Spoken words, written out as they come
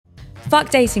Fuck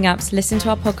dating apps, listen to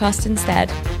our podcast instead.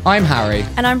 I'm Harry.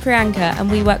 And I'm Priyanka, and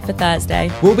we work for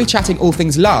Thursday. We'll be chatting all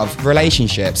things love,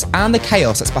 relationships, and the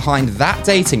chaos that's behind that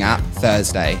dating app,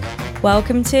 Thursday.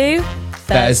 Welcome to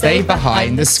Thursday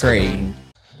Behind the Screen.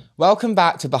 Welcome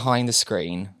back to Behind the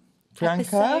Screen. Priyanka?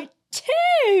 Episode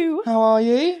 2! How are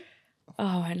you? Oh,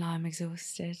 I won't lie, I'm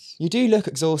exhausted. You do look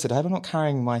exhausted. I hope I'm not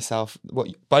carrying myself,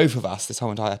 both of us, this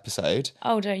whole entire episode.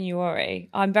 Oh, don't you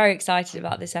worry. I'm very excited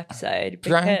about this episode.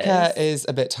 Priyanka is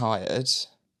a bit tired.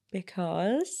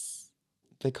 Because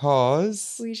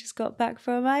we just got back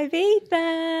from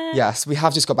Ibiza. Yes, we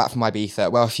have just got back from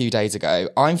Ibiza, well, a few days ago.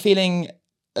 I'm feeling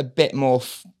a bit more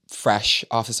fresh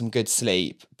after some good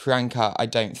sleep. Priyanka, I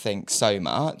don't think so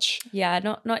much. Yeah,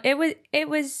 not it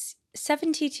was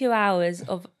 72 hours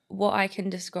of what I can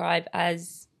describe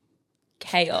as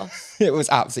chaos. It was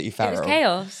absolutely feral. It was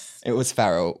chaos. It was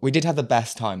feral. We did have the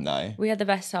best time though. We had the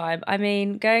best time. I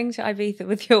mean, going to Ibiza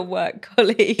with your work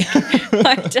colleague,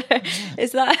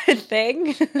 is that a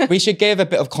thing? We should give a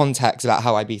bit of context about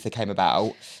how Ibiza came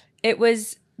about. It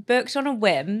was booked on a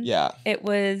whim. Yeah. It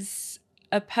was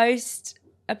a post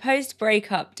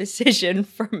breakup decision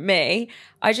from me.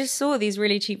 I just saw these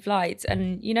really cheap flights,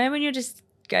 and you know when you're just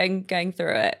going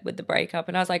through it with the breakup,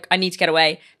 and I was like, I need to get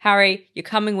away. Harry, you're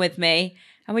coming with me.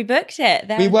 And we booked it.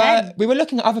 We were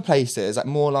looking at other places, like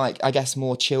more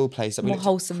chill places. More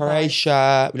wholesome.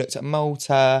 Croatia, we looked at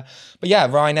Malta. But yeah,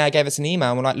 Ryanair gave us an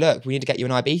email and we're like, look, we need to get you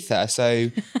in Ibiza. So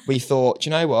we thought, do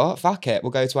you know what? Fuck it,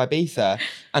 we'll go to Ibiza.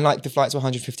 And like the flights were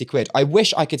 150 quid. I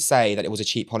wish I could say that it was a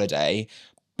cheap holiday,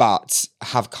 but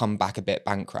have come back a bit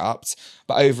bankrupt.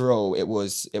 But overall, it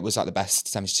was like the best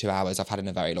 72 hours I've had in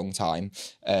a very long time.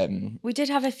 We did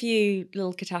have a few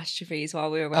little catastrophes while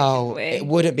we were waiting. Oh, it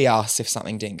wouldn't be us if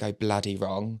something didn't go bloody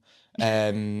wrong.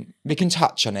 We can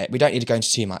touch on it. We don't need to go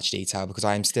into too much detail because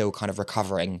I am still kind of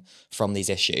recovering from these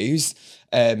issues.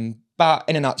 But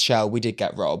in a nutshell, we did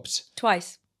get robbed.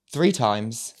 Twice. 3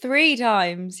 times. 3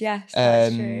 times, yes,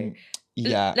 that's true.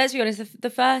 Yeah. Let's be honest, the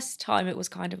first time it was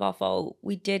kind of our fault.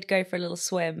 We did go for a little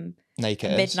swim.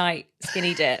 Naked. Midnight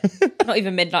skinny dip. Not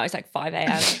even midnight, it was like 5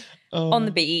 a.m. On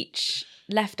the beach.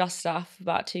 Left our stuff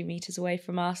about 2 meters away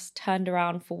from us. Turned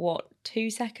around for 2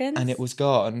 seconds? And it was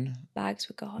gone. Bags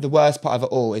were gone. The worst part of it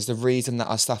all is the reason that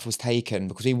our stuff was taken,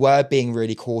 because we were being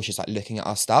really cautious, like looking at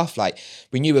our stuff. Like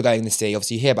we knew we were going to the sea.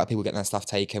 Obviously you hear about people getting their stuff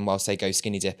taken whilst they go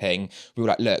skinny dipping. We were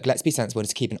like, look, let's be sensible and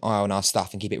just keep an eye on our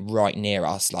stuff and keep it right near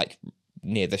us, like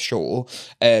near the shore.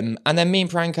 And then me and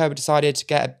Priyanka decided to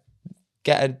get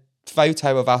a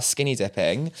photo of us skinny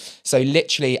dipping. So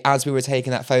literally as we were taking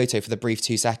that photo for the brief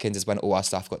 2 seconds is when all our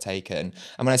stuff got taken.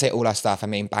 And when I say all our stuff, I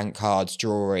mean bank cards,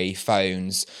 jewellery,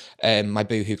 phones, my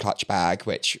Boohoo clutch bag,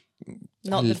 which...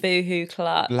 Not the Boohoo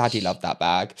clutch. Bloody loved that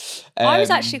bag. I was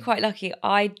actually quite lucky.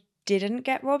 I didn't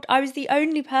get robbed. I was the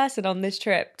only person on this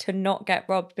trip to not get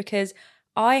robbed because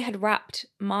I had wrapped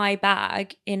my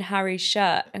bag in Harry's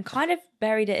shirt and kind of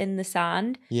buried it in the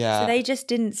sand. Yeah. So they just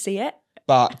didn't see it.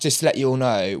 But just to let you all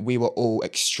know, we were all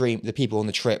the people on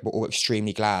the trip were all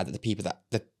extremely glad that the people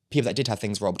that did have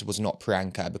things robbed was not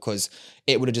Priyanka, because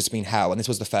it would have just been hell. And this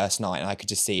was the first night and I could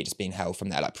just see it just being hell from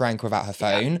there. Like Priyanka without her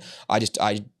phone, yeah.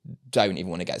 I don't even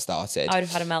want to get started. I would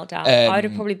have had a meltdown. I would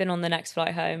have probably been on the next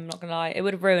flight home, not gonna lie. It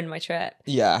would have ruined my trip.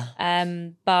 Yeah.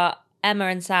 But Emma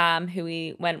and Sam, who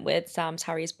we went with, Sam's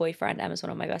Harry's boyfriend, Emma's one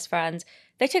of my best friends,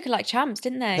 they took it like champs,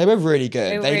 didn't they? They were really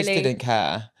good. They just didn't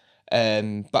care.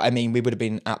 But I mean, we would have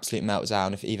been absolute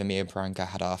meltdown if either me and Priyanka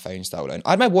had our phone stolen.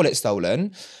 I had my wallet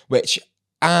stolen,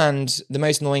 and the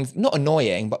most annoying, not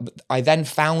annoying, but I then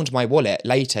found my wallet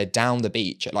later down the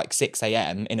beach at like 6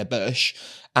 a.m. in a bush,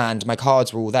 and my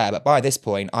cards were all there. But by this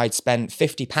point, I'd spent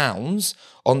 £50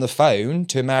 on the phone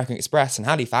to American Express in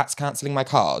Halifax cancelling my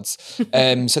cards.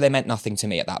 So they meant nothing to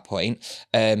me at that point.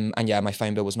 And yeah, my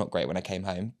phone bill was not great when I came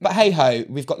home. But hey ho,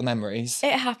 we've got the memories.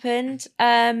 It happened.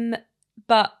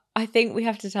 But I think we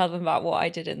have to tell them about what I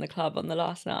did in the club on the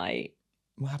last night.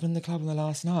 What happened in the club on the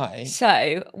last night?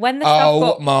 So when the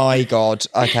stuff my God.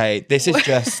 Okay, this is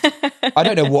just... I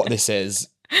don't know what this is.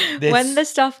 When the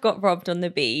stuff got robbed on the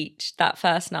beach that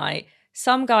first night,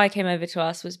 some guy came over to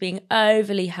us, was being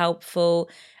overly helpful,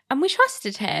 and we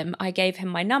trusted him. I gave him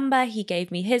my number. He gave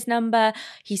me his number.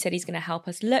 He said he's going to help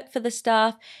us look for the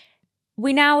stuff.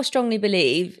 We now strongly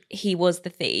believe he was the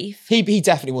thief. He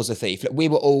definitely was the thief. Look, we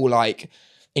were all like...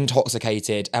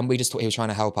 intoxicated and we just thought he was trying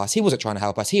to help us. He wasn't trying to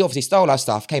help us. He obviously stole our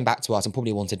stuff, came back to us and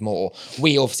probably wanted more.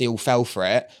 We obviously all fell for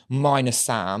it, minus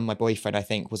Sam, my boyfriend, I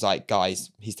think, was like, guys,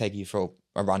 he's taking you for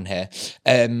a run here.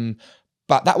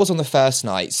 But that was on the first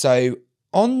night. So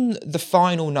on the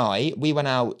final night, we went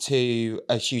out to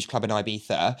a huge club in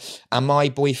Ibiza, and my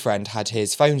boyfriend had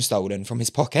his phone stolen from his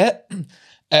pocket.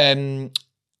 And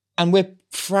we're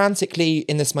frantically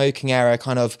in the smoking area,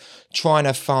 kind of trying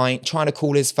to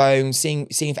call his phone, seeing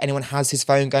if anyone has his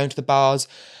phone, going to the bars.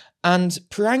 And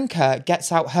Priyanka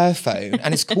gets out her phone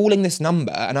and is calling this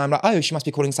number. And I'm like, oh, she must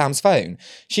be calling Sam's phone.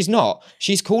 She's not.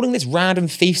 She's calling this random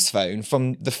thief's phone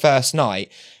from the first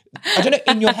night. I don't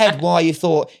know in your head why you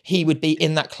thought he would be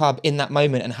in that club in that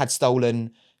moment and had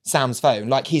stolen Sam's phone.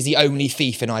 Like he's the only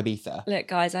thief in Ibiza. Look,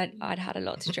 guys, I'd had a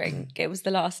lot to drink. It was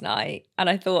the last night and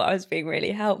I thought I was being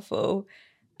really helpful.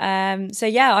 So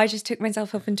yeah, I just took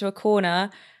myself off into a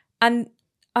corner, and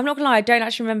I'm not gonna lie, I don't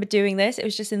actually remember doing this. It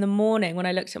was just in the morning when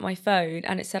I looked at my phone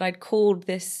and it said I'd called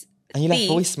this And you left thief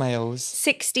voicemails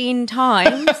 16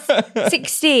 times,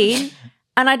 16,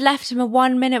 and I'd left him a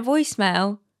 1-minute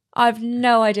voicemail. I've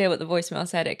no idea what the voicemail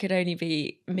said. It could only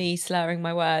be me slurring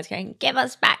my words, going, give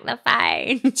us back the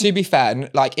phone. To be fair,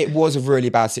 like it was a really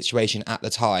bad situation at the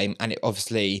time, and it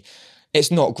obviously, it's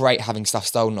not great having stuff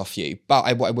stolen off you.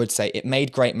 But what I would say, it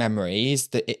made great memories.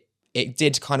 That it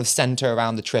did kind of centre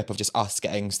around the trip of just us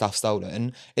getting stuff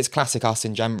stolen. It's classic us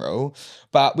in general.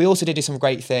 But we also did do some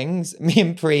great things. Me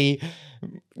and Pri...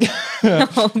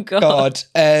 Oh, God.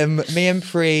 Me and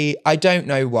Pri, I don't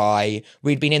know why,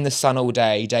 we'd been in the sun all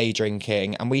day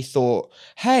drinking, and we thought,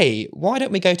 hey, why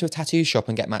don't we go to a tattoo shop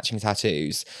and get matching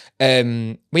tattoos?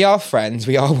 We are friends,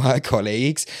 we are work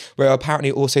colleagues, we're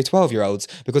apparently also 12-year-olds,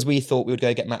 because we thought we would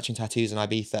go get matching tattoos in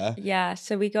Ibiza. Yeah,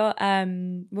 so we got,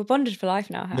 we're bonded for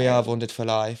life now, Harry. We are bonded for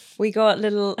life. We got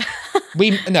little...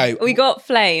 We got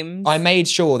flames. I made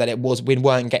sure that we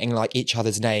weren't getting like each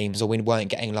other's names, or we weren't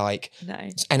getting like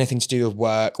anything to do with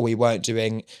work, or we weren't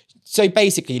doing. So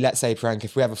basically, let's say, Priyanka,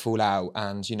 if we ever fall out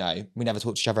and, you know, we never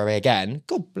talk to each other again,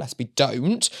 God bless we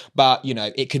don't, but, you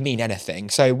know, it could mean anything.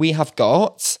 So we have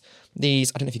got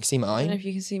these, I don't know if you can see mine. I don't know if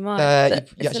you can see mine.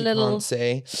 You actually can't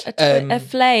see. A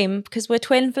flame, because we're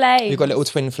twin flames. We've got little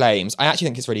twin flames. I actually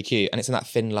think it's really cute, and it's in that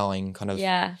thin line kind of.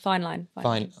 Yeah, fine line.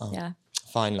 Yeah.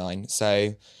 Fine line.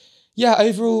 So, yeah,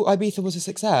 overall, Ibiza was a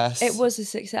success. It was a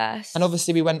success. And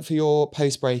obviously, we went for your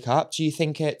post-breakup. Do you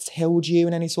think it's healed you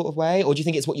in any sort of way? Or do you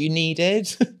think it's what you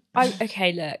needed?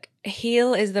 Okay, look,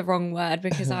 heal is the wrong word,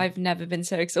 because I've never been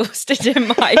so exhausted in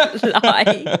my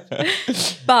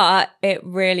life. But it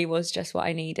really was just what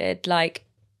I needed. Like,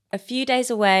 a few days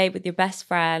away with your best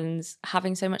friends,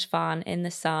 having so much fun in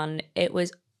the sun, it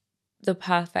was the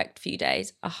perfect few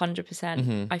days, 100%.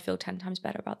 Mm-hmm. I feel 10 times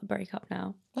better about the breakup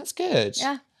now. That's good.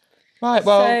 Yeah. Right,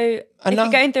 well... So, if you're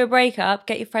going through a breakup,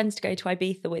 get your friends to go to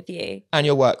Ibiza with you. And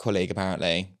your work colleague,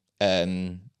 apparently.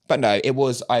 But no, it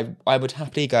was... I would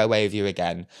happily go away with you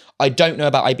again. I don't know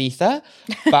about Ibiza,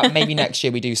 but maybe next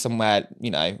year we do somewhere, you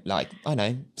know, like, I don't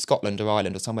know, Scotland or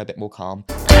Ireland or somewhere a bit more calm.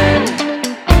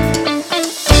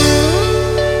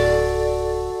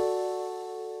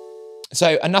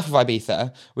 So enough of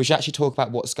Ibiza. We should actually talk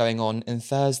about what's going on in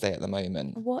Thursday at the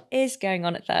moment. What is going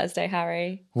on at Thursday,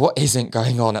 Harry? What isn't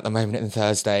going on at the moment in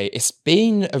Thursday? It's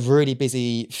been a really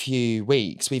busy few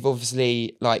weeks. We've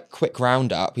obviously, like, quick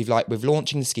roundup. We're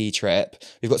launching the ski trip.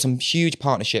 We've got some huge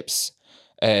partnerships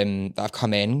that have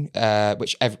come in,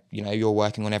 which you're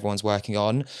working on, everyone's working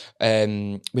on.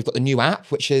 We've got the new app,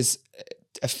 which is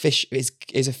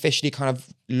officially kind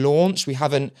of launched. We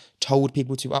haven't told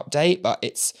people to update, but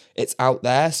it's out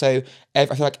there. So I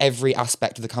feel like every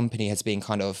aspect of the company has been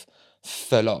kind of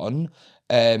full on.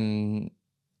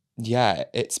 Yeah,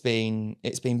 it's been,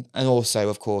 and also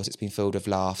of course it's been filled with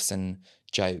laughs and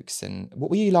jokes. And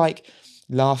what were you like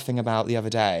laughing about the other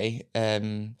day?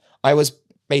 I was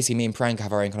basically, me and Priyanka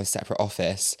have our own kind of separate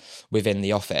office within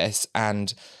the office,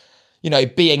 and you know,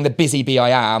 being the busy bee I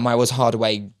am, I was hard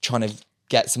away trying to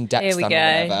get some decks done or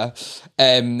whatever.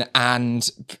 And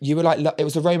you were like, it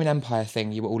was the Roman Empire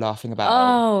thing you were all laughing about.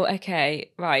 Oh,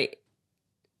 okay, right.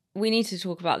 We need to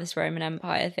talk about this Roman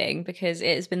Empire thing, because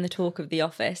it has been the talk of the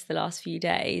office the last few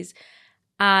days.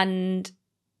 And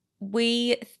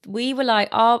we were like,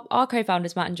 our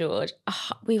co-founders, Matt and George,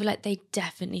 we were like, they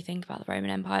definitely think about the Roman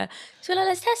Empire. So we're like,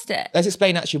 let's test it. Let's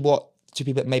explain actually what, to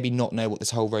people that maybe not know what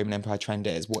this whole Roman Empire trend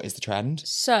is. What is the trend?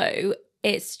 So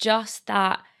it's just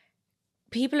that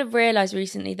people have realised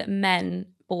recently that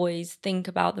boys think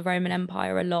about the Roman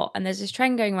Empire a lot. And there's this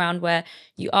trend going around where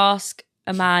you ask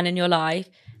a man in your life,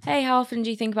 hey, how often do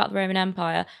you think about the Roman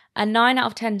Empire? And 9 out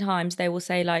of 10 times they will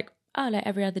say like, oh, like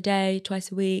every other day,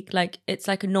 twice a week. Like it's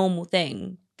like a normal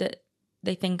thing that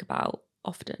they think about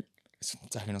often. It's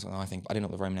definitely not something I think. I didn't know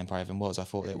what the Roman Empire even was. I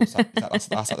thought it was like, that's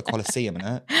like the Colosseum,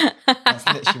 isn't it? That's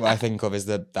literally what I think of as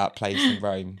that place in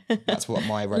Rome. That's what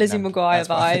my Roman Lizzie McGuire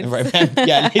vibes.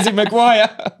 Yeah, Lizzie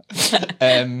McGuire.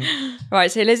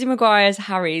 Right, so Lizzie McGuire's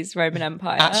Harry's Roman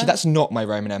Empire. Actually, that's not my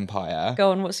Roman Empire. Go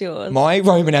on, what's yours? My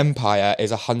Roman Empire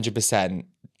is 100%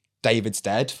 David's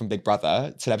Dead from Big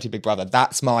Brother, Celebrity Big Brother.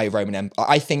 That's my Roman Empire.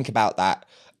 I think about that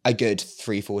a good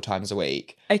 3-4 times a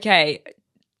week. Okay,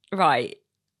 right.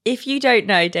 If you don't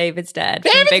know David's Dead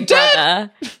from Big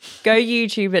Brother, go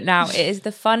YouTube it now. It is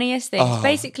the funniest thing. It's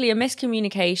basically a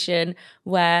miscommunication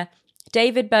where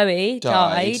David Bowie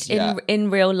died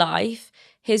in real life.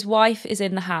 His wife is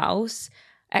in the house.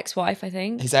 Ex-wife, I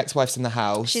think. His ex-wife's in the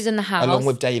house. She's in the house. Along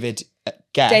with David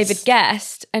Guest. David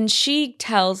Guest. And she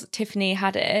tells Tiffany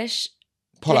Haddish.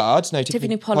 Pollard. No,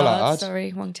 Tiffany Pollard.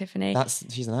 Sorry, wrong Tiffany.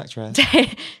 She's an actress.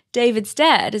 David's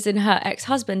dead, as in her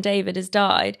ex-husband David has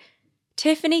died.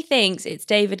 Tiffany thinks it's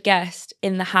David Guest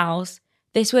in the house.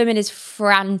 This woman is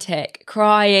frantic,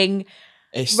 crying,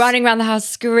 running around the house,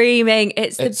 screaming.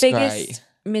 It's the biggest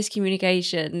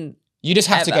miscommunication. You just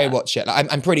have to go watch it.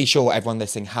 Like, I'm pretty sure everyone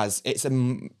listening has. It's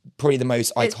probably the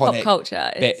most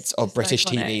iconic bit of British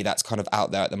TV that's kind of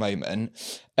out there at the moment.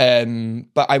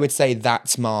 But I would say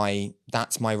that's my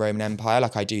Roman Empire.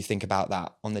 Like, I do think about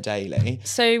that on the daily.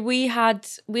 So we had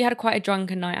quite a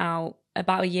drunken night out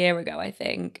about a year ago, I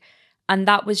think. And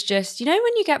that was just, you know,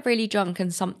 when you get really drunk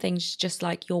and something's just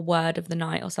like your word of the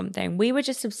night or something. We were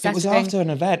just obsessing. It was after an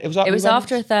event. It was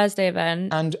after a Thursday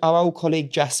event. And our old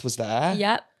colleague Jess was there.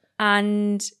 Yep.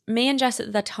 And me and Jess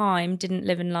at the time didn't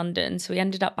live in London. So we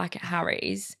ended up back at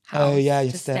Harry's house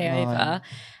to stay over.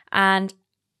 And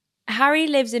Harry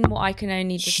lives in what I can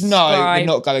only describe. No, you're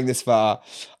not going this far.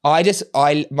 My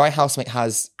housemate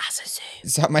has... As a zoo.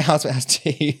 So my housemate has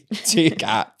two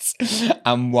cats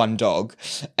and one dog.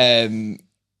 But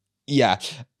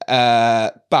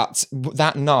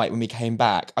that night when we came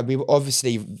back, we were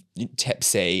obviously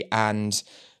tipsy and...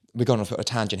 We're going off a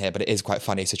tangent here, but it is quite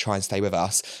funny, so try and stay with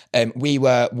us. We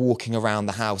were walking around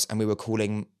the house and we were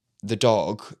calling the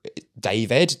dog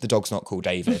David. The dog's not called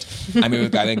David. And we were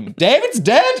going, David's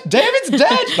dead! David's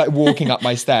dead! Like walking up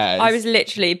my stairs. I was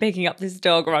literally picking up this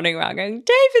dog running around going,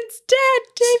 David's dead!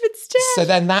 David's dead! So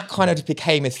then that kind of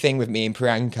became a thing with me and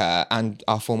Priyanka and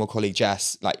our former colleague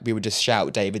Jess. Like we would just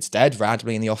shout David's dead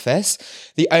randomly in the office.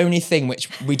 The only thing which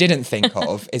we didn't think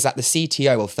of is that the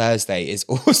CTO of Thursday is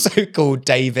also called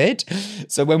David.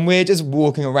 So when we're just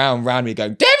walking around randomly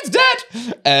going, David's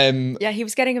dead! Yeah, he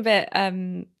was getting a bit...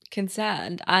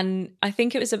 concerned, and I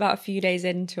think it was about a few days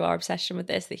into our obsession with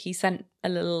this that he sent a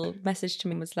little message to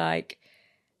me and was like,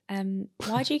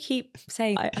 why do you keep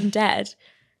saying I'm dead?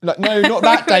 Like, no, not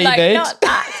that David. Like, not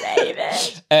that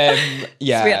David.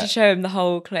 Yeah. So we had to show him the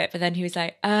whole clip, and then he was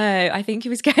like, oh, I think he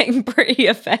was getting pretty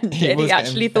offended. He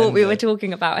actually thought we were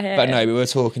talking about him. But no, we were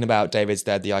talking about David's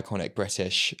Dead, the iconic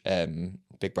British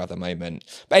Big Brother moment.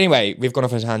 But anyway, we've gone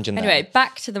off on a tangent there. Anyway,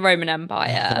 back to the Roman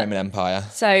Empire. The Roman Empire.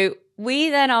 So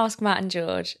we then asked Matt and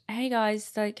George, hey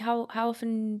guys, like how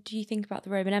often do you think about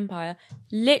the Roman Empire?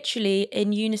 Literally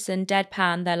in unison,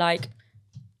 deadpan, they're like,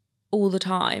 all the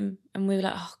time. And we were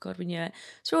like, oh God, we knew it.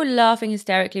 So we're all laughing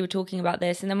hysterically, we're talking about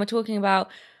this. And then we're talking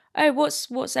about, oh,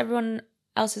 what's everyone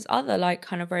else's other like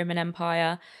kind of Roman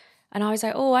Empire? And I was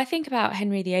like, oh, I think about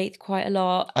Henry VIII quite a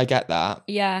lot. I get that.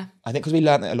 Yeah. I think because we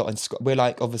learned it a lot in school. We're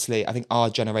like, obviously, I think our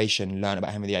generation learned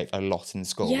about Henry VIII a lot in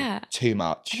school. Yeah. Too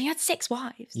much. And he had 6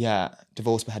 wives. Yeah.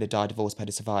 Divorced, beheaded, died, divorced,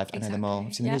 beheaded, survived. Exactly. I know them all.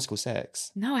 I've seen the musical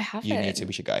 6. No, I haven't. You need to.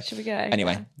 We should go. Should we go?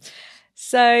 Anyway. Yeah.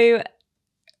 So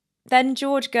then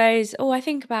George goes, oh, I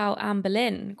think about Anne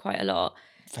Boleyn quite a lot.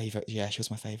 Favourite. Yeah, she was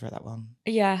my favourite, that one.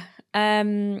 Yeah.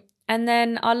 And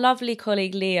then our lovely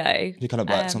colleague Leo, who kind of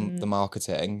works on the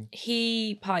marketing,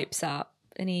 he pipes up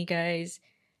and he goes,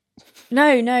 no,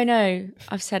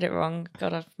 I've said it wrong.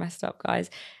 God, I've messed up, guys.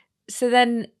 So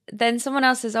then someone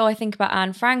else says, oh, I think about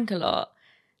Anne Frank a lot.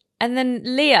 And then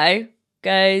Leo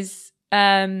goes,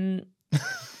 oh,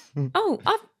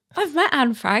 I've met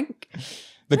Anne Frank.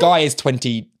 The guy is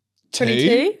 22?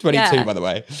 22, yeah. By the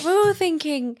way. We're all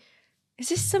thinking, is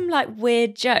this some like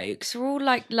weird jokes? We're all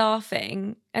like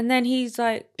laughing. And then he's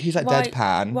like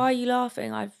deadpan. Why are you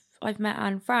laughing? I've met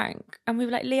Anne Frank. And we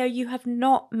were like, Leo, you have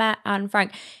not met Anne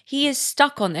Frank. He is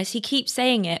stuck on this. He keeps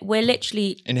saying it. We're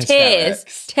literally in tears.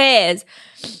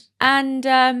 And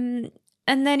then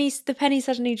the penny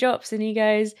suddenly drops and he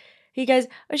goes,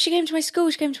 oh, she came to my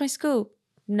school.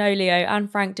 No, Leo, Anne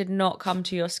Frank did not come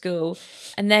to your school.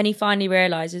 And then he finally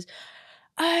realises,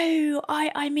 Oh,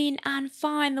 I mean Anne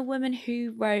Fine, the woman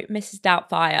who wrote Mrs.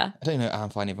 Doubtfire. I don't know what Anne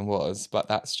Fine even was, but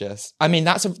that's just. I mean,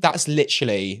 that's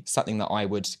literally something that I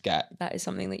would get. That is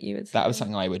something that you would say. That was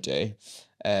something I would do.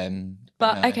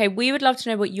 But no. okay, we would love to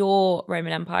know what your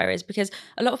Roman Empire is, because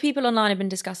a lot of people online have been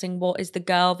discussing what is the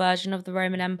girl version of the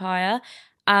Roman Empire.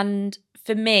 And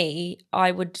for me,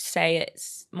 I would say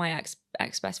it's my ex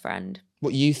best friend.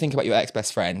 What you think about your ex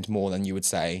best friend more than you would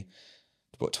say,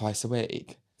 what, twice a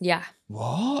week? Yeah.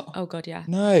 What? Oh God, yeah.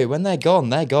 No, when they're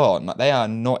gone, they're gone. Like, they are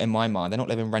not in my mind. They're not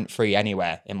living rent free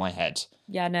anywhere in my head.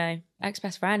 Yeah, no, ex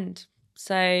best friend.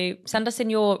 So send us in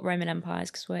your Roman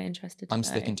empires because we're interested. I'm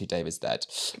sticking to David's dead.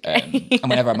 And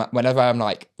whenever I'm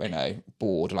like, you know,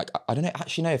 bored, like, I don't know.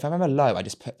 Actually, no. If I remember low, I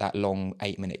just put that long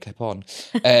 8-minute clip on.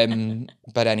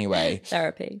 But anyway,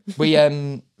 therapy. We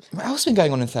what else has been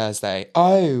going on Thursday?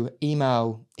 Oh,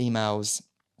 emails.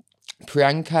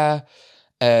 Priyanka.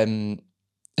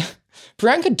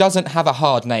 Priyanka doesn't have a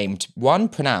hard name to, one,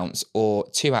 pronounce, or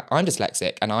two, I'm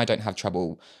dyslexic and I don't have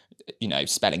trouble, you know,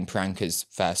 spelling Priyanka's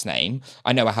first name.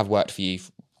 I know I have worked for you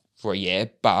for a year,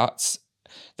 but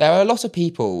there are a lot of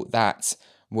people that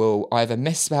will either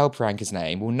misspell Priyanka's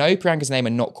name, will know Priyanka's name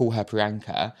and not call her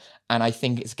Priyanka, and I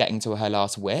think it's getting to her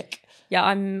last wick.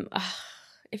 Yeah,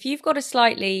 if you've got a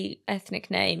slightly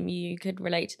ethnic name, you could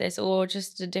relate to this, or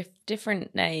just a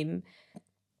different name.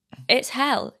 It's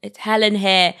hell. It's hell in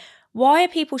here. Why are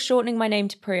people shortening my name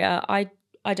to Priya? I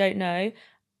don't know.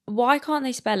 Why can't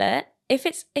they spell it? If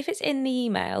it's in the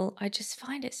email, I just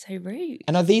find it so rude.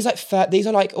 And are these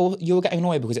like all, you're getting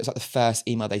annoyed because it's like the first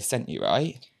email they sent you,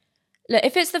 right? Look,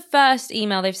 if it's the first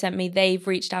email they've sent me, they've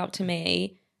reached out to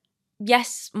me.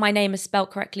 Yes, my name is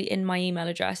spelled correctly in my email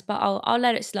address, but I'll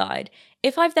let it slide.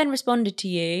 If I've then responded to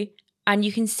you and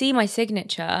you can see my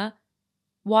signature,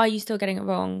 why are you still getting it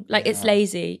wrong? Like, it's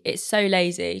lazy. It's so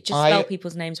lazy. Just spell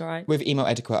people's names right. With email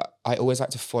etiquette, I always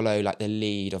like to follow like the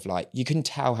lead of, like, you can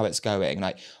tell how it's going.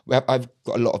 Like, I've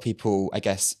got a lot of people, I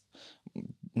guess, you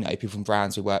know, people from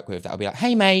brands we work with that'll be like,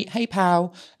 hey mate, hey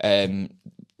pal. One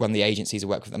of the agencies I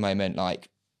work with at the moment, like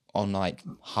on like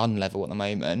Hun level at the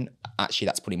moment, actually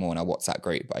that's probably more in our WhatsApp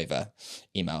group, but over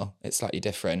email it's slightly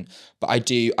different. But I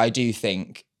do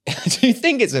think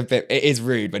it is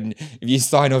rude when if you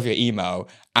sign off your email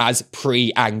as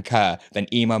Priyanka, then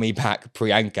email me back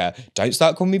Priyanka. Don't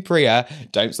start calling me Priya.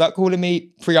 Don't start calling me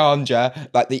Priyanja.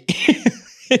 Like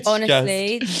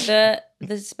honestly,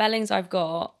 the spellings I've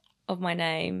got of my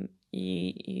name,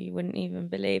 you wouldn't even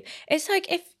believe. It's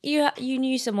like if you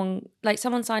knew someone, like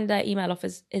someone signed their email off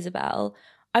as Isabel,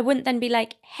 I wouldn't then be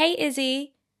like, hey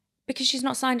Izzy, because she's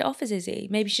not signed it off as Izzy.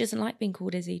 Maybe she doesn't like being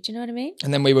called Izzy. Do you know what I mean?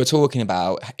 And then we were talking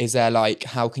about, is there like,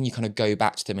 how can you kind of go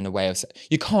back to them in a way of,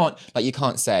 you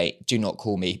can't say, do not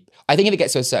call me. I think if it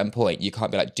gets to a certain point, you can't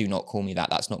be like, do not call me that.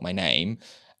 That's not my name.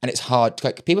 And it's hard.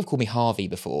 Like, people have called me Harvey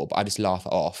before, but I just laugh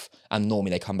it off. And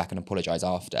normally they come back and apologise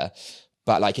after.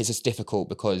 But like, it's just difficult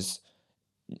because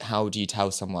how do you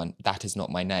tell someone that is not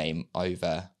my name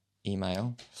over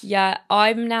email? Yeah,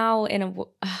 I'm now in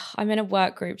a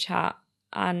work group chat,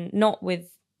 and not with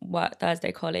work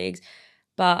Thursday colleagues,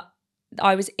 but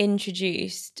I was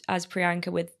introduced as Priyanka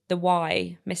with the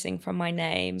Y missing from my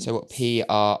name. So what,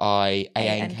 Prianka?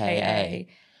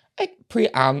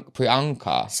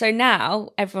 Priyanka. So now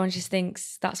everyone just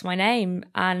thinks that's my name,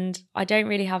 and I don't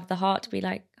really have the heart to be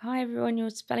like, hi everyone,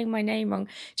 you're spelling my name wrong.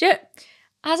 Do you know,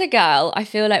 as a girl, I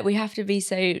feel like we have to be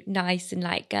so nice and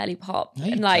like girly pop. No,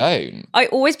 you and like don't. I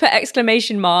always put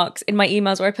exclamation marks in my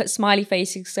emails, or I put smiley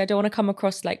faces because I don't want to come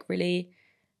across like really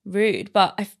rude.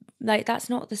 But like that's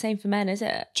not the same for men, is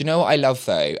it? Do you know what I love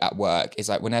though at work is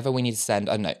like whenever we need to send,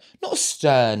 I don't know, not a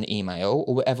stern email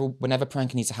or whatever, whenever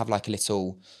Priyanka needs to have like a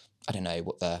little, I don't know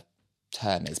what the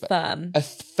term is, but a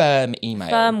firm email,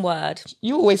 firm word,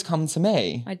 you always come to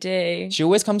me. I do. She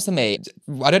always comes to me.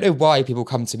 I don't know why people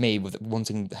come to me with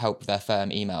wanting help with their firm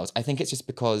emails. I think it's just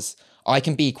because I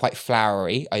can be quite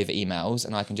flowery over emails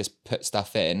and I can just put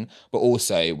stuff in, but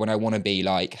also when I want to be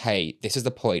like, hey, this is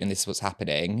the point and this is what's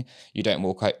happening, you don't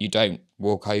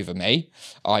walk over me,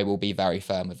 I will be very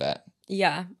firm with it.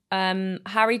 Yeah.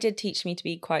 Harry did teach me to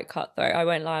be quite cutthroat. I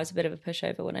won't lie, I was a bit of a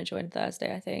pushover when I joined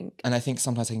Thursday, I think. And I think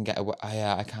sometimes I can get away,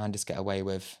 I can just get away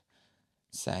with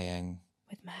saying...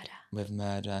 With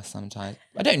murder sometimes.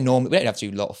 We don't have to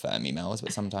do a lot of firm emails,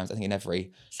 but sometimes I think in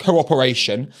every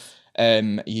cooperation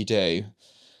you do.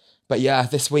 But yeah,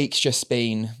 this week's just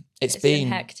been... It's been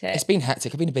hectic. It's been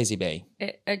hectic. I've been a busy bee.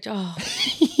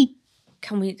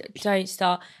 Don't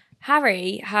start.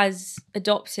 Harry has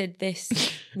adopted this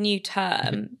new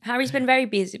term. Harry's been very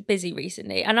busy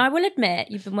recently. And I will admit,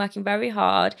 you've been working very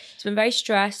hard. It's been very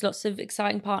stressed, lots of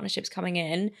exciting partnerships coming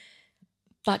in.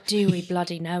 But do we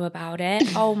bloody know about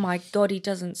it? Oh my God, he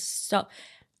doesn't stop.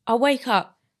 I'll wake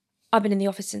up. I've been in the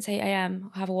office since 8 a.m.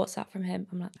 I have a WhatsApp from him.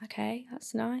 I'm like, okay,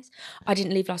 that's nice. I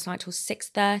didn't leave last night till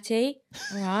 6:30.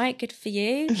 All right, good for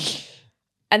you.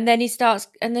 And then he starts,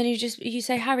 and then you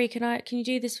say, Harry, can you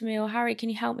do this for me? Or Harry, can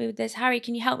you help me with this? Harry,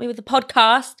 can you help me with the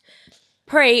podcast?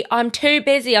 I'm too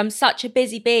busy. I'm such a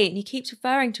busy bee. And he keeps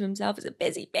referring to himself as a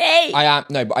busy bee. But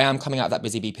I am coming out of that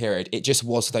busy bee period. It just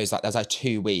was for those, like, there's like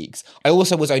 2 weeks. I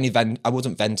also was I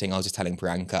wasn't venting. I was just telling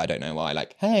Priyanka, I don't know why,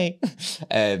 like, hey.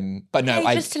 But no,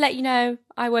 just to let you know,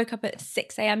 I woke up at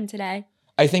 6 a.m. today.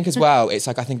 I think as well, it's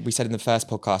like, I think we said in the first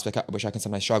podcast, which I can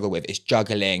sometimes struggle with, is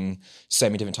juggling so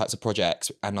many different types of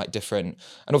projects and like different,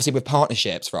 and obviously with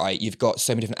partnerships, right? You've got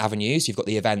so many different avenues. You've got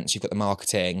the events, you've got the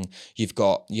marketing, you've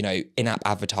got, in-app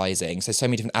advertising. So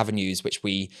many different avenues which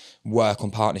we work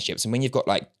on partnerships. And when you've got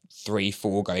like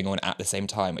 3-4 going on at the same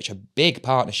time, which are big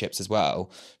partnerships as well,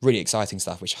 really exciting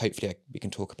stuff, which hopefully we can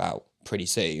talk about pretty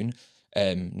soon.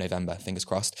 November, fingers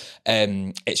crossed.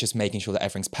 It's just making sure that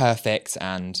everything's perfect,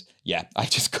 and I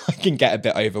can get a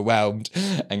bit overwhelmed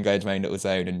and go into my own little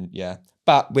zone, and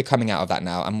but we're coming out of that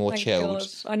now. I'm more chilled. God.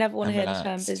 I never want to hear the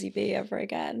term busy bee ever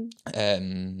again.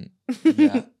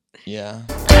 Yeah.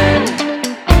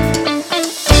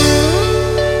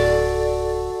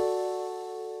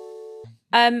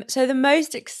 So the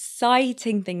most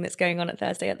exciting thing that's going on at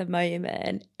Thursday at the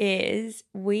moment is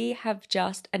we have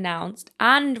just announced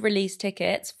and released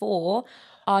tickets for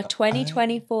our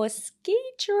 2024 ski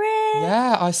trip.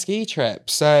 Yeah, our ski trip.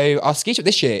 So our ski trip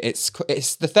this year, it's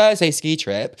the Thursday ski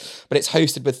trip, but it's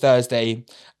hosted with Thursday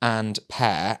and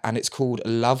Pear, and it's called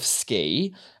Love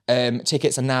Ski.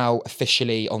 Tickets are now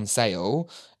officially on sale.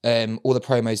 All the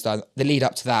promos done. The lead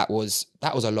up to that was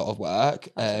a lot of work.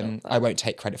 I won't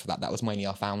take credit for that. That was mainly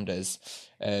our founders.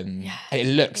 It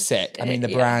looks sick. I mean, the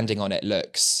branding on it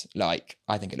looks like,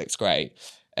 I think it looks great.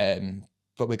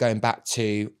 But we're going back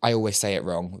to, I always say it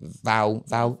wrong, Val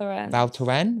Thorens. People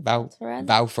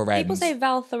say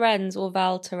Val Thorens or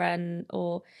Val Thorens,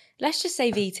 or let's just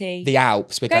say VT. The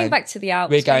Alps. We're going back to the Alps.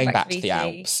 We're going back to the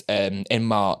Alps in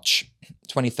March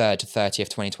 23rd to 30th,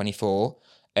 2024.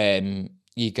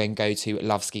 You can go to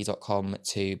loveski.com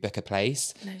to book a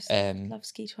place. No,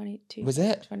 loveski22. Was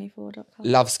it? 24.com.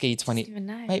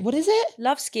 Loveski20. Wait, what is it?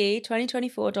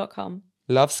 Loveski2024.com.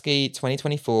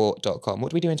 Loveski2024.com.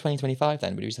 What do we do in 2025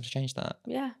 then? Would we just have to change that?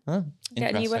 Yeah. Oh,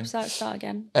 get a new website, start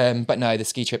again. But no, the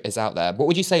ski trip is out there. What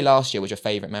would you say last year was your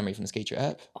favourite memory from the ski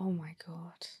trip? Oh my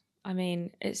God. I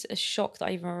mean, it's a shock that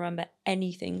I even remember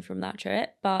anything from that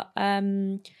trip. But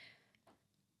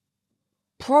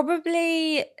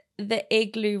probably the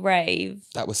igloo rave.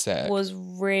 That was sick. Was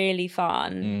really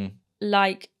fun.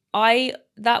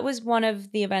 That was one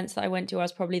of the events that I went to. I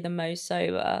was probably the most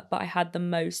sober, but I had the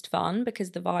most fun because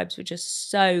the vibes were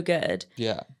just so good.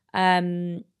 Yeah.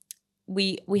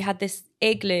 We had this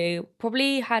igloo.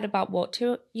 Probably had about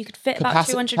you could fit about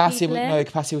 200 people in. No,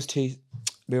 capacity was 2.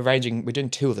 We're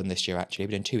doing 2 of them this year actually.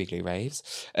 We're doing 2 igloo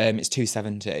raves. It's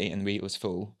 270 and it was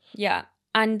full. Yeah,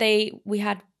 and we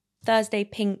had Thursday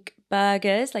pink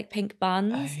burgers, like pink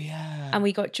buns. Oh yeah. And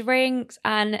we got drinks,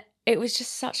 and it was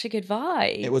just such a good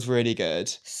vibe. It was really good.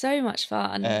 So much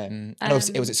fun. And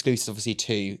it was exclusive, obviously,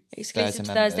 to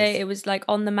Thursday. It was like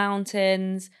on the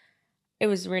mountains. It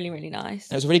was really, really nice.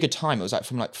 And it was a really good time. It was like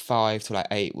from like 5 to like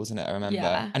 8, wasn't it? I remember.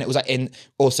 Yeah. And it was like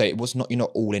it was not, you're not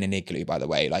all in an igloo, by the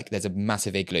way. Like there's a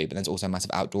massive igloo, but there's also a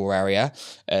massive outdoor area.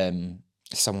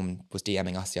 Someone was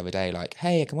DMing us the other day, like,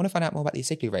 hey, I want to find out more about the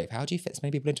igloo rave. How do you fit so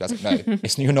many people into it? I was like, no,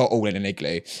 you're not all in an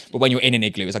igloo. But when you're in an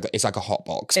igloo, it's like a hot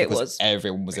box because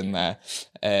everyone was in there.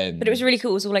 But it was really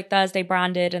cool. It was all like Thursday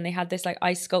branded, and they had this like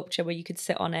ice sculpture where you could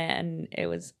sit on it, and it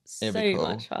was so cool.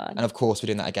 Much fun. And of course, we're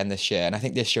doing that again this year. And I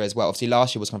think this year as well, obviously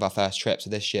last year was kind of our first trip. So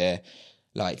this year,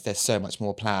 like, there's so much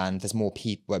more planned. There's more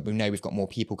people. We know we've got more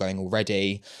people going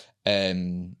already.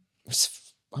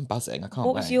 I'm buzzing. I can't wait.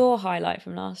 What was your highlight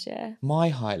from last year? My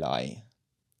highlight?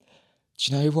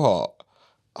 Do you know what?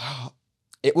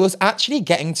 It was actually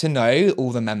getting to know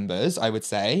all the members, I would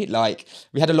say. Like,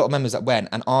 we had a lot of members that went,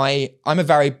 and I'm a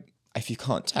very, if you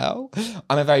can't tell,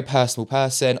 I'm a very personal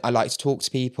person. I like to talk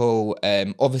to people.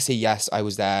 Obviously, yes, I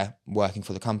was there working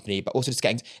for the company, but also just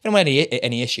getting, if anyone had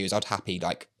any issues, I'd happy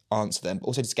like answer them. But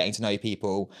also just getting to know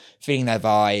people, feeling their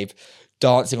vibe,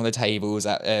 dancing on the tables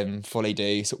at Folly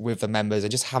Do with the members,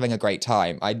 and just having a great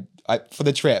time. I for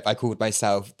the trip, I called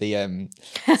myself the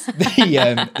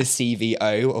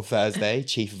CVO of Thursday,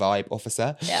 Chief Vibe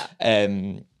Officer. Yeah.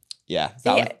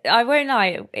 I won't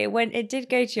lie, it did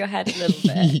go to your head a little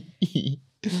bit.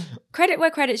 Credit where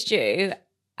credit's due.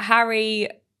 Harry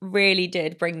really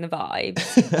did bring the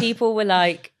vibes. People were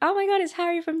like, oh my God, it's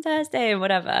Harry from Thursday and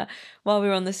whatever, while we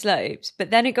were on the slopes.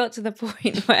 But then it got to the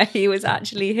point where he was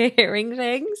actually hearing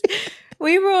things.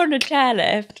 We were on a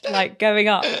chairlift, like going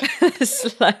up the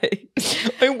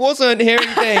slopes. I wasn't hearing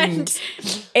things.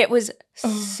 It was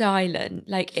silent.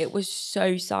 Like, it was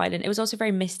so silent. It was also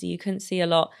very misty. You couldn't see a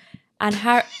lot. And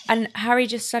Harry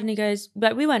just suddenly goes,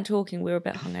 like, we weren't talking. We were a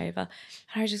bit hungover.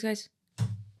 Harry just goes,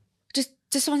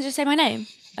 does someone just say my name?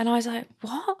 And I was like,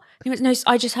 what? And he went, no,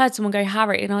 I just heard someone go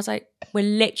Harry. And I was like, we're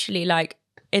literally like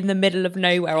in the middle of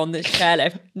nowhere on this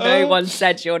chairlift. No one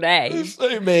said your name.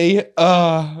 So me.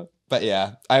 But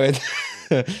yeah, I would.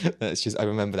 I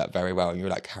remember that very well. And you were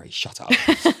like, Harry, shut up.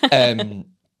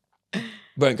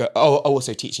 Won't go. Oh,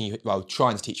 also teaching you. Well,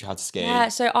 trying to teach you how to ski. Yeah.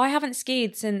 So I haven't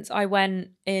skied since I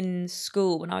went in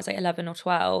school when I was like 11 or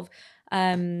 12.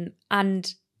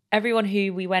 And everyone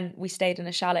who we stayed in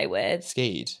a chalet with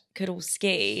skied, could all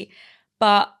ski.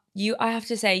 But I have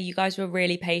to say, you guys were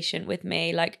really patient with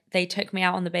me. Like, they took me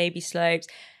out on the baby slopes.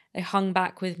 They hung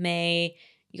back with me.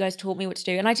 You guys taught me what to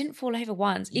do. And I didn't fall over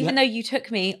once, even though you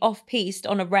took me off-piste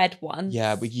on a red one.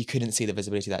 Yeah, but you couldn't see the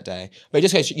visibility that day. But it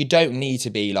just goes, you don't need to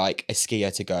be like a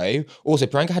skier to go. Also,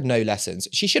 Priyanka had no lessons.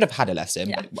 She should have had a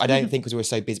lesson, but I don't think because we were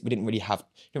so busy, we didn't really have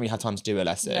time to do a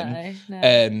lesson.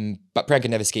 No. But Priyanka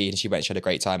never skied and she had a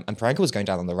great time. And Priyanka was going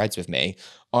down on the reds with me.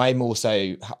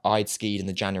 I'd skied in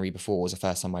the January before, was the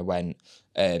first time I went.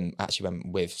 Actually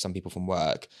went with some people from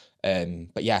work.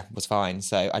 But yeah, it was fine.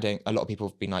 So a lot of people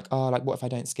have been like, oh, like what if I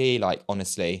don't ski? Like,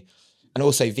 honestly. And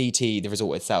also VT, the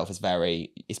resort itself is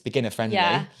it's beginner friendly.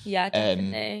 Yeah,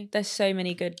 definitely. There's so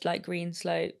many good like green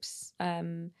slopes. The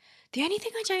only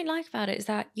thing I don't like about it is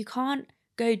that you can't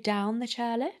go down the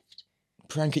chairlift.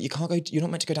 Priyanka, you're not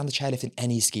meant to go down the chairlift in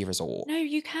any ski resort. No,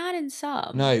 you can in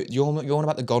some. No, you're on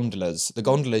about the gondolas. The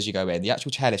gondolas you go in. The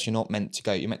actual chairlift, you're not meant to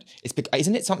go.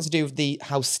 Isn't it something to do with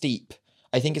how steep?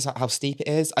 I think it's how steep it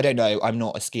is. I don't know. I'm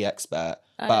not a ski expert,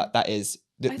 but that is.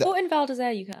 I thought in Val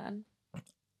d'Isere you can.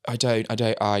 I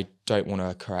don't want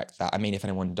to correct that. I mean, if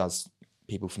anyone does,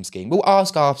 people from skiing, we'll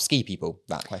ask our ski people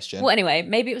that question. Well, anyway,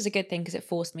 maybe it was a good thing because it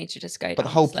forced me to just go down. But the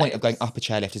whole point of going up a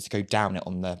chairlift is to go down it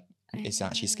on the. It's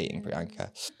actually skiing,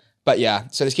 Priyanka. But yeah,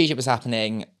 so the ski trip is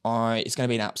happening. It's going to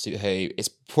be an absolute hoot.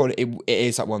 It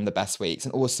is like one of the best weeks,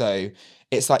 and also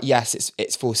it's like, yes,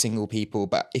 it's for single people,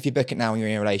 but if you book it now and you're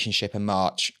in a relationship in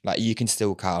March, like, you can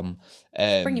still come.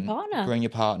 Bring your partner. Bring your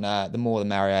partner. The more the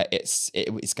merrier. It's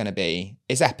going to be.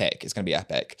 It's epic. It's going to be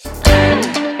epic.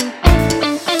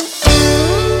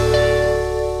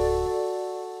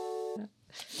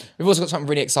 We've also got something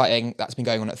really exciting that's been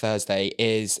going on at Thursday,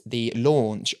 is the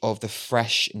launch of the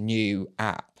fresh new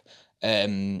app.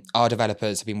 Our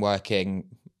developers have been working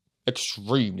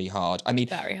extremely hard. I mean,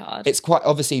 very hard. It's quite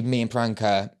obviously me and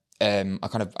Priyanka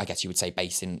I guess you would say,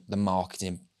 based in the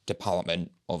marketing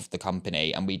department of the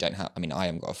company, and I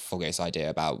haven't got a foggiest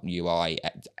idea about UI,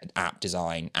 app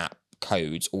design, app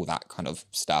codes, all that kind of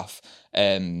stuff.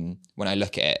 When I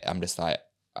look at it, I'm just like,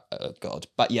 oh God.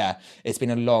 But yeah, it's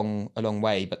been a long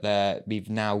way, but we've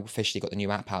now officially got the new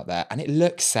app out there, and it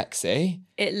looks sexy.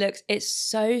 It's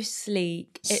so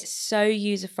sleek. It's so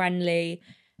user friendly.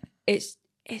 It's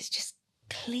just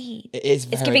clean. It is.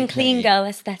 It's giving clean girl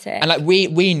aesthetic. And like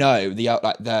we know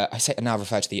I now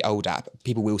refer to the old app.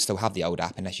 People will still have the old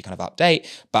app unless you kind of update.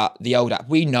 But the old app,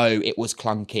 we know it was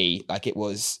clunky. Like it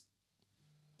was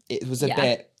a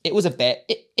bit.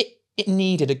 It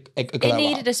needed a glow up. It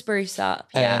needed a spruce up,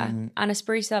 and a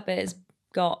spruce up it has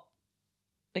got,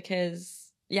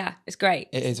 because it's great.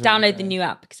 It is. Download really the new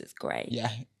app because it's great. Yeah.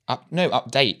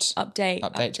 Update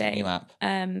to the new app.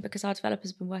 Because our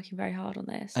developers have been working very hard on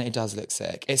this, and it does look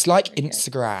sick. It's like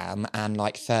Instagram and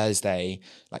like Thursday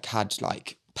like had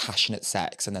like passionate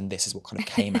sex, and then this is what kind of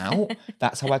came out.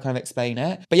 That's how I kind of explain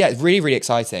it. But yeah, it's really, really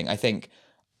exciting. I think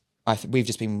we've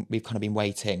kind of been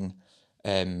waiting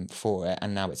for it,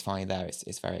 and now it's finally there.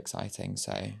 It's very exciting.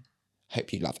 So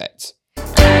hope you love it.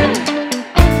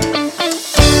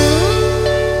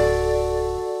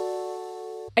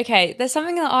 Okay, there's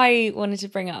something that I wanted to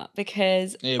bring up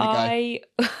because Here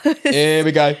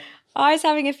we go. I was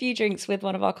having a few drinks with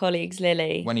one of our colleagues,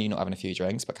 Lily. When are you not having a few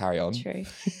drinks? But carry on. True.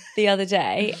 The other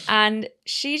day, and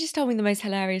she just told me the most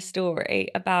hilarious story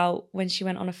about when she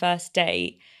went on a first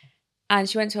date, and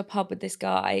she went to a pub with this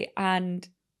guy, and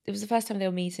it was the first time they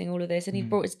were meeting, all of this, and he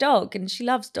brought his dog, and she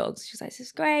loves dogs. She was like, this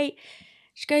is great.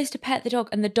 She goes to pet the dog,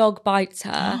 and the dog bites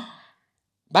her.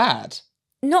 Bad.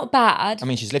 Not bad. I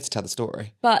mean, she's lived to tell the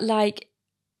story. But like,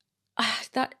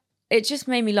 that, it just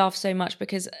made me laugh so much,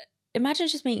 because imagine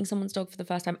just meeting someone's dog for the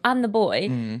first time, and the boy,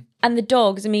 and the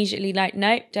dog's immediately like,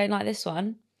 nope, don't like this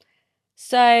one.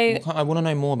 So I want to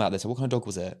know more about this. What kind of dog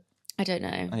was it? I don't know.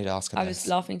 I need to ask her I was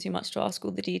laughing too much to ask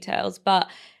all the details, but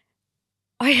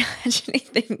I actually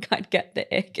think I'd get the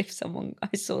ick if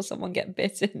I saw someone get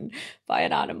bitten by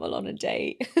an animal on a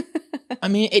date. I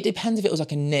mean, it depends if it was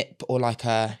like a nip or like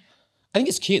a... I think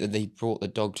it's cute that they brought the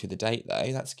dog to the date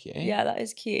though. That's cute. Yeah, that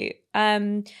is cute.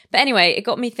 But anyway, it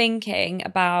got me thinking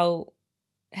about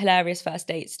hilarious first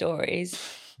date stories.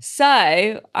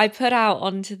 So I put out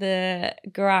onto the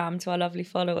gram to our lovely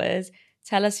followers,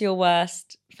 tell us your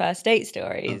worst first date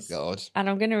stories. Oh God. And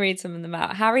I'm going to read some of them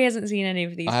out. Harry hasn't seen any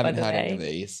of these, I haven't by the heard way. any of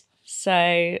these. So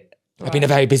I've been a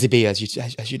very busy bee, as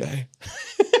you know.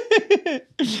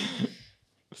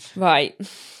 Right.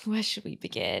 Where should we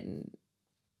begin?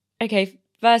 Okay,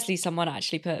 firstly, someone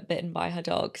actually put bitten by her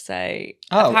dog. So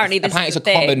apparently it's a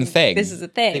common thing. This is a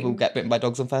thing. People get bitten by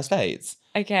dogs on first dates.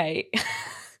 Okay.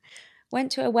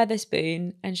 Went to a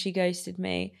Weatherspoon and she ghosted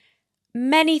me.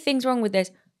 Many things wrong with this.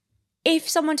 If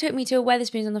someone took me to a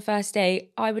Weatherspoons on the first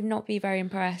date, I would not be very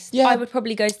impressed. Yeah. I would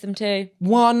probably ghost them too.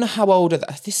 One, how old are they?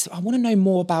 I want to know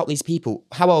more about these people.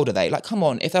 How old are they? Like, come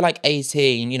on, if they're like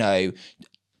 18, you know,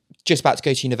 just about to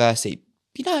go to university,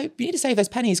 you know, you need to save those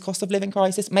pennies, cost of living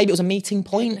crisis. Maybe it was a meeting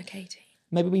point. Look, 18.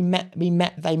 Maybe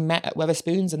they met at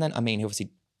Weatherspoons, and then, I mean, he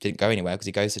obviously didn't go anywhere because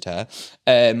he ghosted her.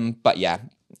 But yeah,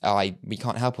 we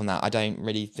can't help on that. I don't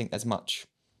really think there's much.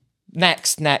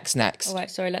 Next. Oh, wait,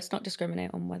 sorry, let's not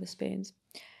discriminate on Weatherspoons.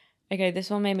 Okay, this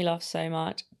one made me laugh so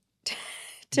much.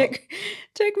 Took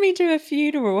me to a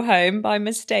funeral home by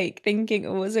mistake, thinking it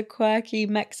was a quirky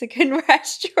Mexican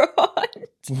restaurant.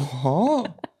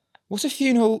 What? What's a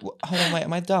funeral? Hold on, wait,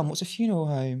 am I dumb? What's a funeral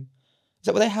home? Is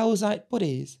that where they house like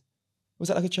bodies? Was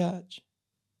that like a church?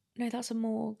 No, that's a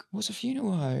morgue. What's a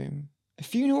funeral home? A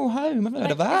funeral home? I've never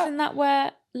heard of that. Isn't that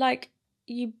where like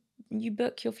you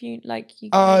book your funeral? Like you.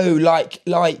 Oh, like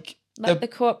the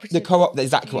cooperative. The co-op.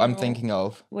 Exactly funeral. what I'm thinking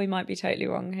of. We might be totally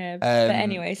wrong here, but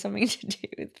anyway, something to do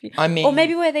with. I mean, or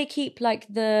maybe where they keep like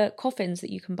the coffins that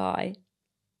you can buy,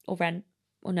 or rent,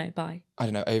 or no buy. I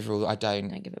don't know. Overall, I don't.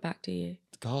 Don't give it back, do you?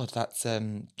 God, that's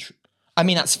I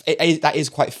mean, that is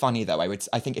quite funny though.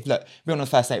 I think if we're on a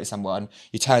first date with someone,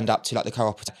 you turned up to like the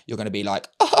cooperative, you're going to be like,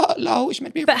 oh, lol, which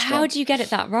made me. But how do you get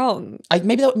it that wrong?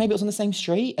 Maybe it was on the same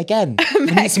street again. We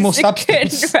need some more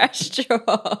substance.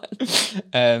 Restaurant.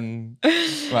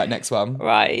 Right, next one.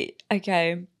 Right,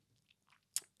 okay.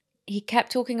 He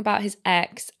kept talking about his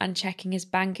ex and checking his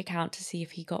bank account to see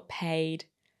if he got paid.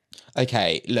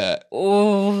 Okay, look.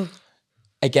 Oh.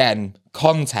 Again,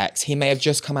 context. He may have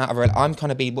just come out of I'm trying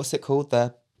to be, what's it called?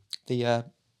 The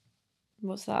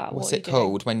What's that? What's it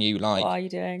called when you like? What are you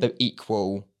doing? The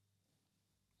equal,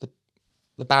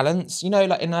 the balance. You know,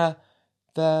 like in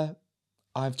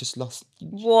I've just lost.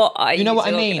 What are you know what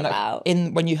I mean? About?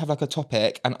 Like when you have like a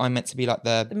topic, and I'm meant to be like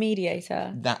the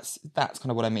mediator. That's kind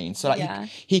of what I mean. So like yeah.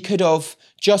 he could have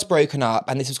just broken up,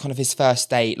 and this was kind of his first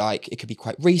date. Like it could be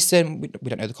quite recent. We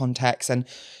don't know the context, and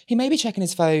he may be checking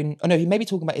his phone. Oh no, he may be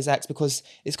talking about his ex because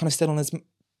it's kind of still on his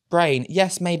brain.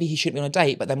 Yes, maybe he shouldn't be on a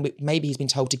date, but then maybe he's been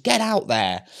told to get out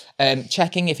there.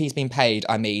 Checking if he's been paid.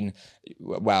 I mean,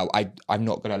 well, I'm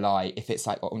not gonna lie. If it's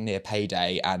like near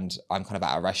payday and I'm kind of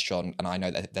at a restaurant and I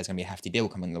know that there's gonna be a hefty bill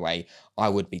coming the way, I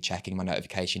would be checking my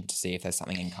notification to see if there's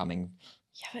something incoming.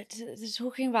 Yeah, but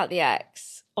talking about the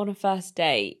ex on a first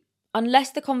date,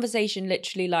 unless the conversation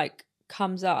literally like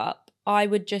comes up, I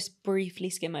would just briefly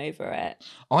skim over it.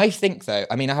 I think though.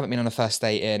 I mean, I haven't been on a first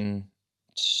date in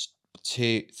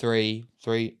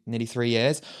nearly 3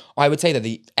 years. I would say that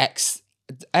the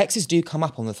exes do come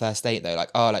up on the first date though.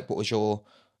 Like, what was your,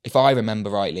 if I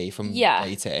remember rightly from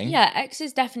dating. Yeah,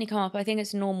 exes definitely come up. I think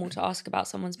it's normal to ask about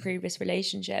someone's previous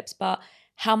relationships, but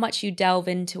how much you delve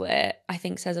into it, I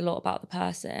think says a lot about the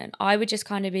person. I would just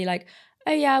kind of be like,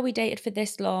 oh yeah, we dated for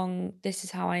this long. This is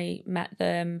how I met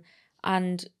them.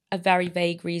 And a very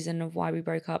vague reason of why we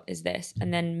broke up is this,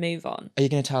 and then move on. Are you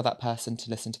going to tell that person to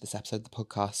listen to this episode of the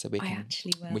podcast so we can? I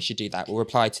actually will. We should do that. We'll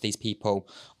reply to these people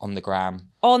on the gram.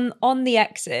 On the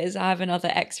exes, I have another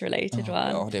ex-related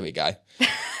one. Oh, there we go.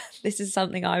 This is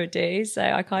something I would do, so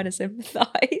I kind of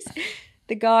sympathise.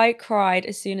 The guy cried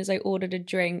as soon as I ordered a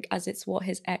drink, as it's what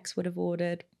his ex would have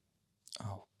ordered.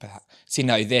 Oh, see,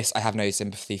 no, this I have no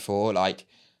sympathy for. Like,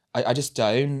 I just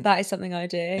don't. That is something I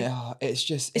do. Yeah, it's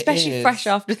just... Especially fresh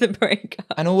after the breakup.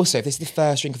 And also, if this is the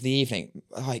first drink of the evening,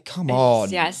 like, come on.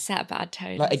 Yeah, it's set a bad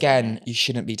tone. Like, again, you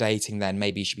shouldn't be dating then.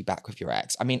 Maybe you should be back with your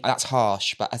ex. I mean, that's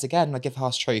harsh, but as again, I give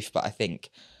harsh truth, but I think,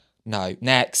 no.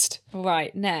 Next.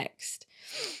 Right, next.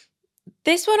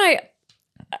 This one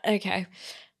okay.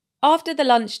 After the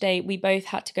lunch date, we both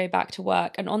had to go back to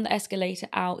work, and on the escalator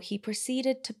out, he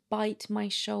proceeded to bite my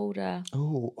shoulder.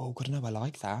 Oh, God, no, I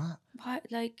like that. What?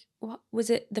 Like, what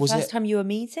was it? The Was first it- time you were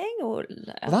meeting, or?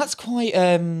 Well, that's quite.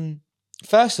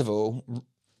 First of all,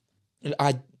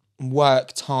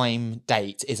 work time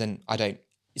date isn't. I don't.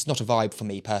 It's not a vibe for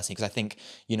me personally, because I think,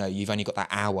 you know, you've only got that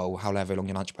hour or however long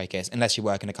your lunch break is, unless you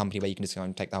work in a company where you can just go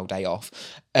and take the whole day off.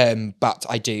 But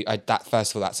that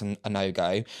first of all, that's a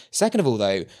no-go. Second of all,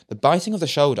 though, the biting of the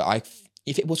shoulder,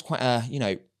 if it was quite a, you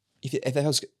know, if there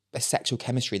was a sexual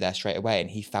chemistry there straight away and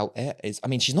he felt it, I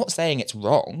mean, she's not saying it's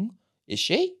wrong, is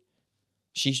she?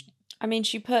 I mean,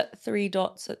 she put 3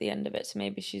 dots at the end of it, so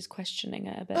maybe she's questioning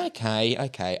it a bit.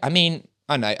 Okay. I mean,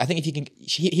 I know. I think if you can,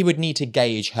 he would need to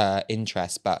gauge her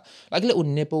interest, but like a little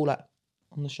nibble, like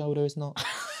on the shoulder, is not.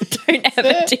 Don't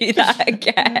ever do that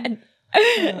again.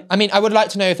 I mean, I would like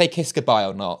to know if they kissed goodbye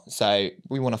or not. So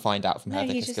we want to find out from her. No, if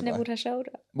they he kissed just goodbye. nibbled her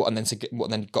shoulder. What and then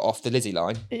got off the Lizzie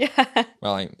line? Yeah.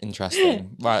 Right,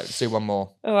 interesting. Right, let's do one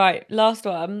more. All right, last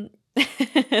one.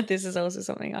 This is also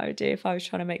something I would do if I was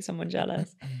trying to make someone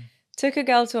jealous. Took a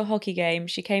girl to a hockey game.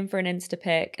 She came for an Insta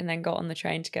pic and then got on the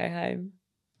train to go home.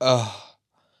 Oh,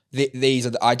 these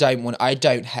are. I don't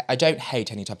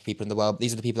hate any type of people in the world.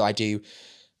 These are the people I do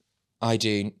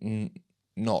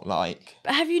not like.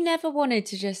 But have you never wanted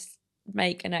to just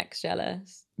make an ex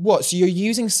jealous? What? So you're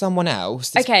using someone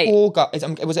else? This Okay. Poor guy.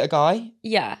 Was it a guy?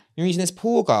 Yeah. You're using this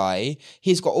poor guy.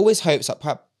 He's got all his hopes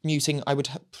up. Muting. I would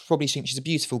probably think she's a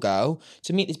beautiful girl.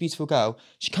 To meet this beautiful girl,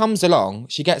 she comes along.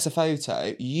 She gets a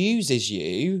photo, uses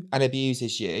you and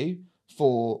abuses you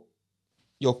for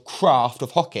your craft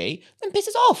of hockey, then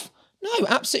pisses off. No,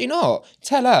 absolutely not.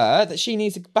 Tell her that she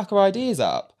needs to back her ideas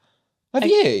up. Have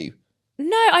you?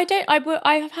 No, I don't.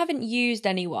 I haven't used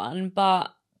anyone,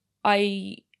 but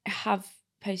I have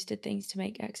posted things to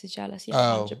make exes jealous. Yeah,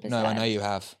 100%. No, I know you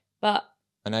have. But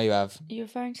I know you have. are you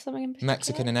referring to something in particular?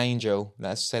 Mexican and angel.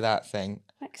 Let's say that thing.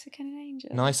 Mexican and angel.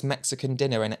 Nice Mexican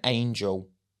dinner and angel.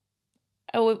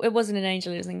 Oh, it wasn't an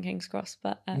angel. It was in King's Cross,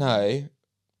 but No,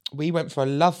 we went for a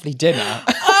lovely dinner.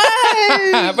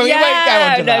 Oh, but we won't go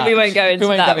into that. No, we won't go into that.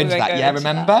 We won't go into that. Yeah,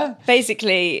 remember?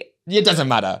 Basically, It doesn't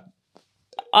matter.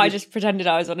 I just pretended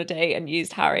I was on a date and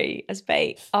used Harry as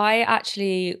bait. I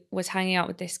actually was hanging out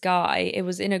with this guy. It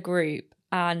was in a group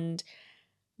and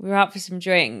we were out for some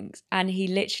drinks and he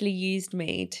literally used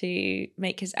me to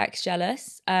make his ex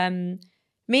jealous. Me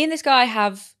and this guy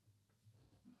have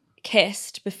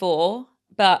kissed before,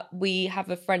 but we have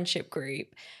a friendship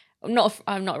group. I'm not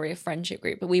really a friendship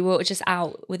group, but we were just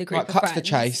out with a group of friends. Cut to the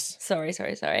chase.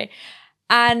 Sorry.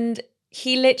 And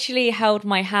he literally held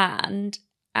my hand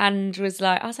and was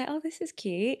like, I was like, oh, this is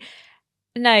cute.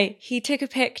 No, he took a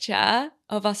picture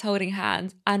of us holding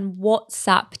hands and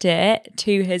WhatsApped it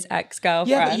to his ex-girlfriend.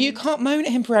 Yeah, but you can't moan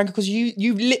at him, Priyanka, because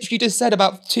you literally just said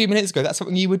about 2 minutes ago that's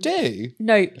something you would do.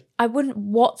 No, I wouldn't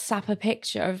WhatsApp a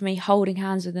picture of me holding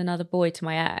hands with another boy to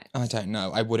my ex. I don't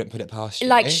know. I wouldn't put it past you.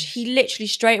 Like, he literally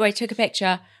straight away took a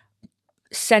picture,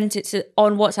 sent it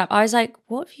on WhatsApp. I was like,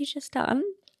 what have you just done?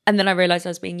 And then I realised I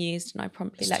was being used and I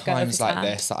promptly let go of his times like hand.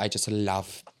 this that I just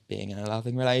love being in a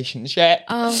loving relationship.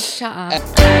 Oh, shut up.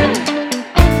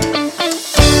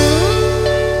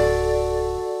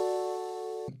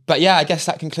 But yeah, I guess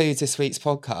that concludes this week's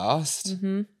podcast.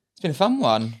 Mm-hmm. It's been a fun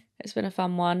one. It's been a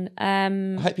fun one. I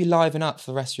hope you liven up for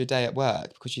the rest of your day at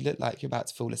work because you look like you're about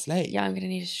to fall asleep. Yeah, I'm going to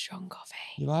need a strong coffee.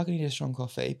 You are going to need a strong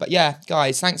coffee. But yeah,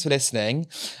 guys, thanks for listening.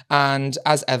 And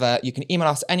as ever, you can email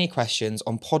us any questions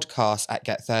on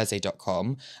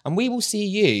podcast@getthursday.com. And we will see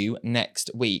you next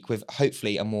week with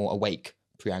hopefully a more awake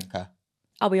Priyanka.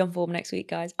 I'll be on form next week,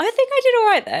 guys. I think I did all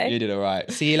right, though. You did all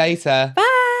right. See you later. Bye.